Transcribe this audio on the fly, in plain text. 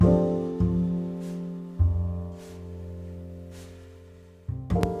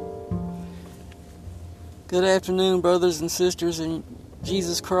Good afternoon, brothers and sisters in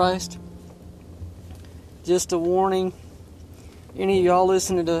Jesus Christ. Just a warning, any of y'all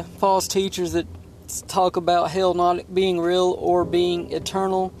listening to false teachers that talk about hell not being real or being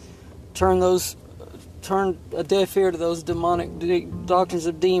eternal, turn a deaf ear to those demonic doctrines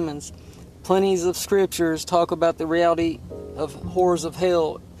of demons. Plenty of scriptures talk about the reality of horrors of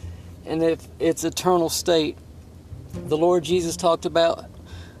hell and if its eternal state. The Lord Jesus talked about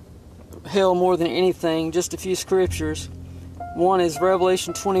hell more than anything. Just a few scriptures. One is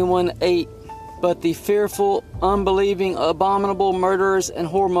Revelation 21:8. But the fearful, unbelieving, abominable murderers and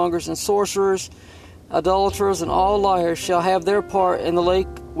whoremongers and sorcerers, idolaters and all liars shall have their part in the lake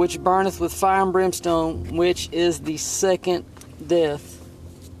which burneth with fire and brimstone, which is the second death.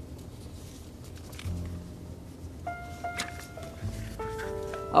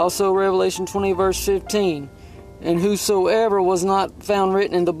 Also Revelation 20 verse 15. And whosoever was not found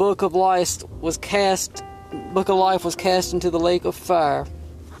written in the book of life was cast into the lake of fire.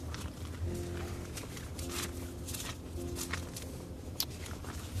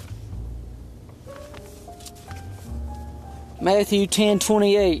 Matthew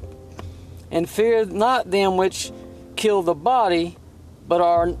 10:28. And fear not them which kill the body, but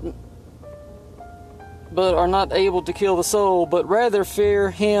are not able to kill the soul, but rather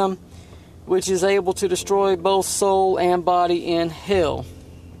fear him which is able to destroy both soul and body in hell.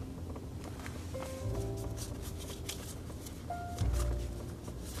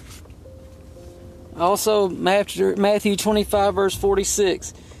 Also, Matthew 25 verse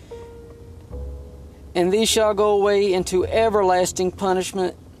 46. And these shall go away into everlasting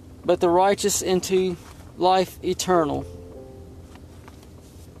punishment, but the righteous into life eternal.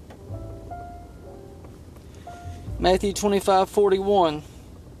 Matthew 25:41.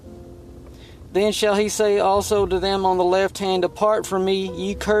 Then shall he say also to them on the left hand, Depart from me,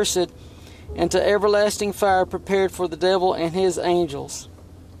 ye cursed, into everlasting fire prepared for the devil and his angels.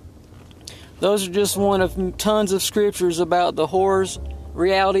 Those are just one of tons of scriptures about the horrors,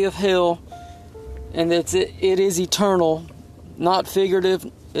 reality of hell, and that it is eternal, not figurative.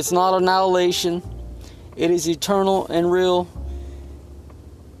 It's not annihilation. It is eternal and real.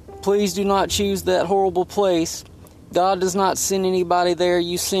 Please do not choose that horrible place. God does not send anybody there.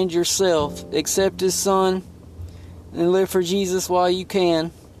 You send yourself. Accept His Son and live for Jesus while you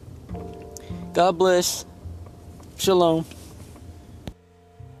can. God bless. Shalom.